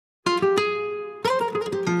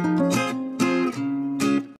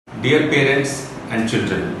Dear parents and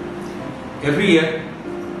children, every year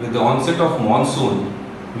with the onset of monsoon,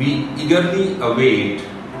 we eagerly await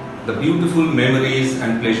the beautiful memories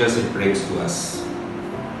and pleasures it brings to us,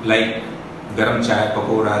 like garam chai,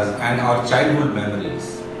 pakoras and our childhood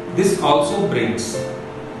memories. This also brings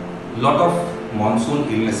lot of monsoon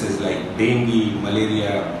illnesses like dengue,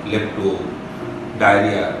 malaria, lepto,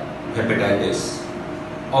 diarrhea, hepatitis,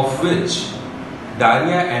 of which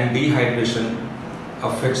diarrhea and dehydration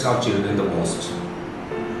affects our children the most.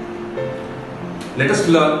 Let us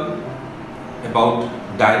learn about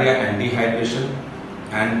diarrhea and dehydration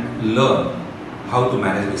and learn how to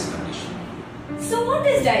manage this condition. So what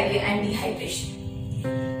is diarrhea and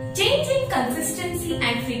dehydration? Change in consistency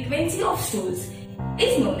and frequency of stools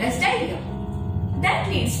is known as diarrhea. That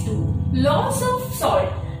leads to loss of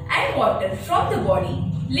salt and water from the body,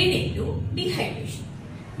 leading to dehydration.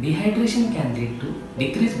 Dehydration can lead to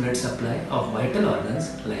decreased blood supply of vital organs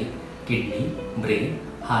like kidney, brain,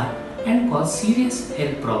 heart and cause serious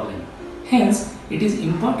health problems. Hence, it is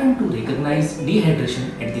important to recognize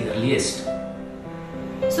dehydration at the earliest.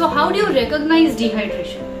 So how do you recognize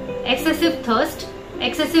dehydration? Excessive thirst,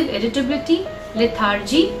 excessive irritability,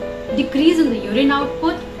 lethargy, decrease in the urine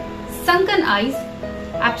output, sunken eyes,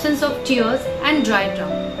 absence of tears and dry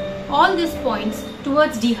tongue. All this points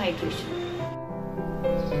towards dehydration.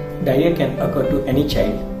 Diarrhea can occur to any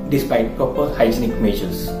child despite proper hygienic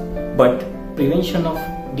measures, but prevention of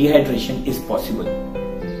dehydration is possible.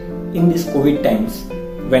 In these COVID times,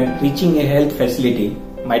 when reaching a health facility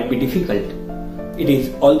might be difficult, it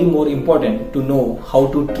is all the more important to know how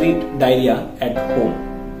to treat diarrhea at home.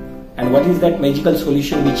 And what is that magical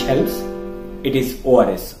solution which helps? It is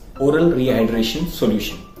ORS, Oral Rehydration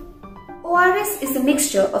Solution. ORS is a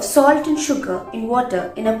mixture of salt and sugar in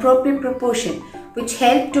water in appropriate proportion, which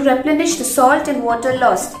help to replenish the salt and water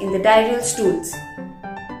lost in the diarrheal stools.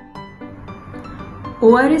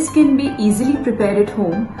 ORS can be easily prepared at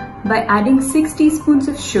home by adding 6 teaspoons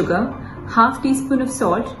of sugar, half teaspoon of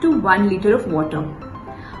salt to 1 liter of water.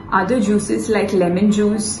 Other juices like lemon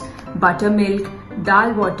juice, buttermilk,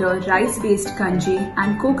 dal water, rice-based kanji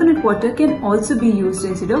and coconut water can also be used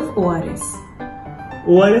instead of ORS.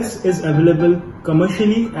 ORS is available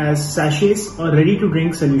commercially as sachets or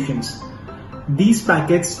ready-to-drink solutions. These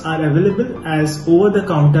packets are available as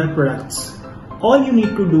over-the-counter products. All you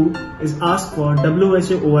need to do is ask for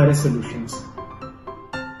WHO ORS solutions.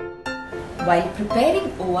 While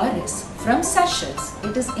preparing ORS from sachets,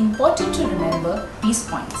 it is important to remember these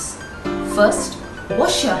points. First,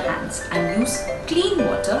 wash your hands and use clean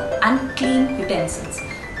water and clean utensils.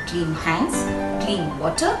 Clean hands, clean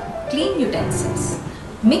water, clean utensils.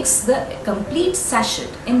 Mix the complete sachet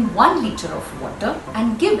in 1 liter of water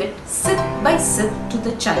and give it sip by sip to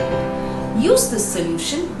the child. Use this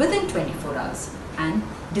solution within 24 hours and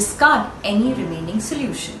discard any remaining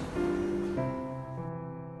solution.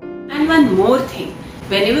 And one more thing,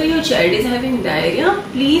 whenever your child is having diarrhea,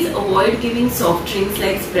 please avoid giving soft drinks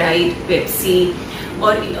like Sprite, Pepsi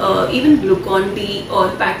or even Glucon-D or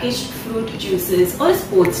packaged fruit juices or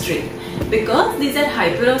sports drink, because these are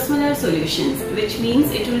hyperosmolar solutions, which means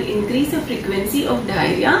it will increase the frequency of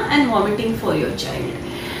diarrhea and vomiting for your child.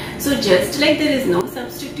 So just like there is no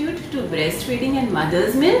substitute to breastfeeding and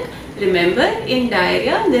mother's milk, remember in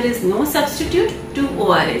diarrhea there is no substitute to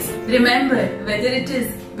ORS. Remember, whether it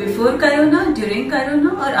is before corona, during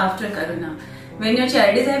corona or after corona, when your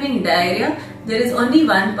child is having diarrhea, there is only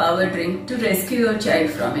one power drink to rescue your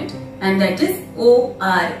child from it, and that is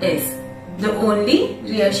ORS, the only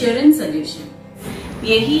reassurance solution.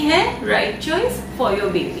 Yahi hai right choice for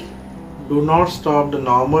your baby. Do not stop the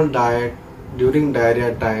normal diet during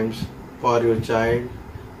diarrhea times for your child,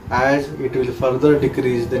 as it will further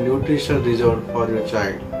decrease the nutritional result for your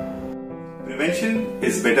child. Prevention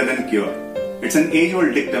is better than cure. It's an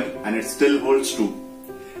age-old dictum and it still holds true.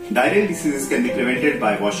 Diarrheal diseases can be prevented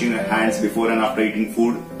by washing your hands before and after eating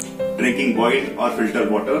food, drinking boiled or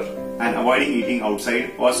filtered water, and avoiding eating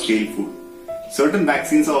outside or stale food. Certain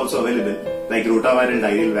vaccines are also available, like rotaviral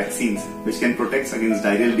diarrheal vaccines, which can protect against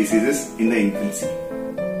diarrheal diseases in the infancy.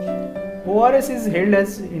 ORS is hailed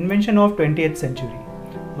as invention of 20th century.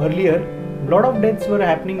 Earlier, a lot of deaths were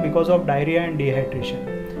happening because of diarrhea and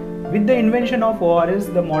dehydration. With the invention of ORS,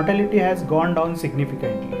 the mortality has gone down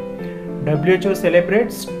significantly. WHO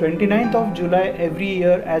celebrates 29th of July every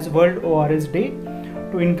year as World ORS Day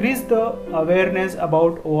to increase the awareness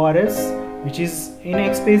about ORS, which is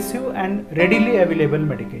inexpensive and readily available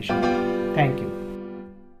medication. Thank you.